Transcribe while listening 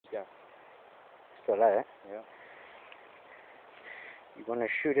So like, Yeah. you want to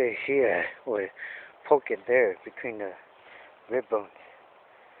shoot it here or poke it there between the rib bones.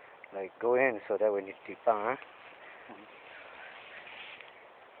 Like go in so that when you deep down,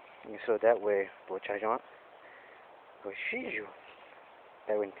 so that way, what I want, go shoot you.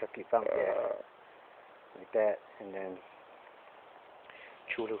 That when you keep on there, like that, and then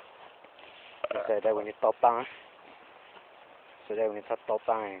chulu. That when you top on, so that when you top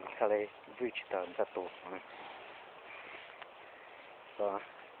on, you can reach the top. So,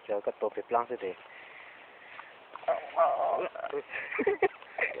 giờ cái top bị blanc thế đấy.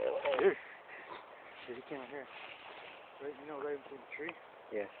 Shit, he came in here. Right, you know, right in the tree?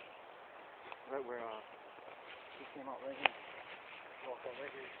 Yeah. Right where, he came out right here. Walked out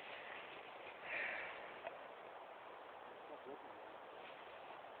right here.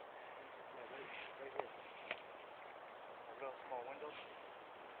 Yeah, right here. That little small window.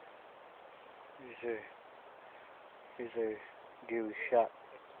 He's a good shot.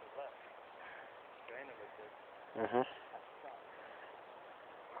 Uh-huh.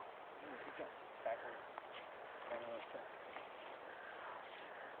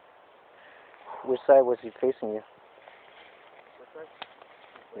 Which side was he facing you? This side?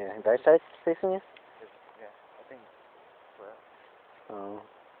 Yeah, that side facing you? Yeah, I think. Oh.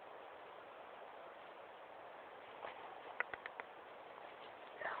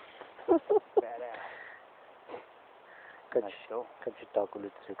 Badass. Kad je tako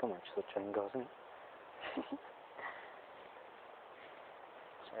ljudi comment so trying goes.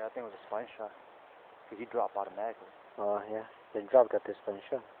 Yeah, I think it was a spine shot. Because he dropped automatically. Oh yeah, they dropped at this spine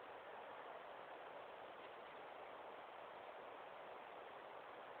shot.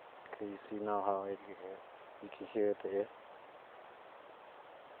 Okay, you see now how you can hear it there.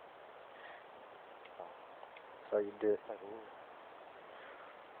 So you do it.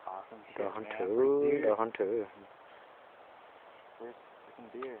 Awesome shit, The man. hunter. First freaking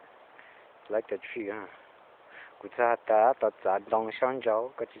deer. Like the tree, huh? Good ta dong shan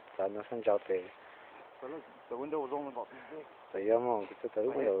jiao, got you no shan jiao there. But look, the window was only about this big. So yeah, mo, good the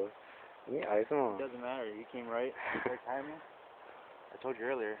window. Yeah, I know. It doesn't matter. You came right timing. I told you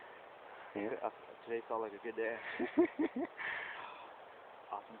earlier. Yeah. Today felt like a good day.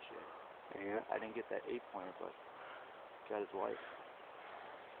 Awesome shit. Yeah. I didn't get that 8-pointer, but got his wife.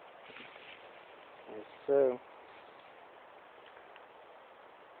 Yes, sir.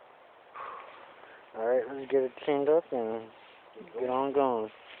 Alright, let's get it cleaned up and get on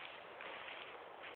going.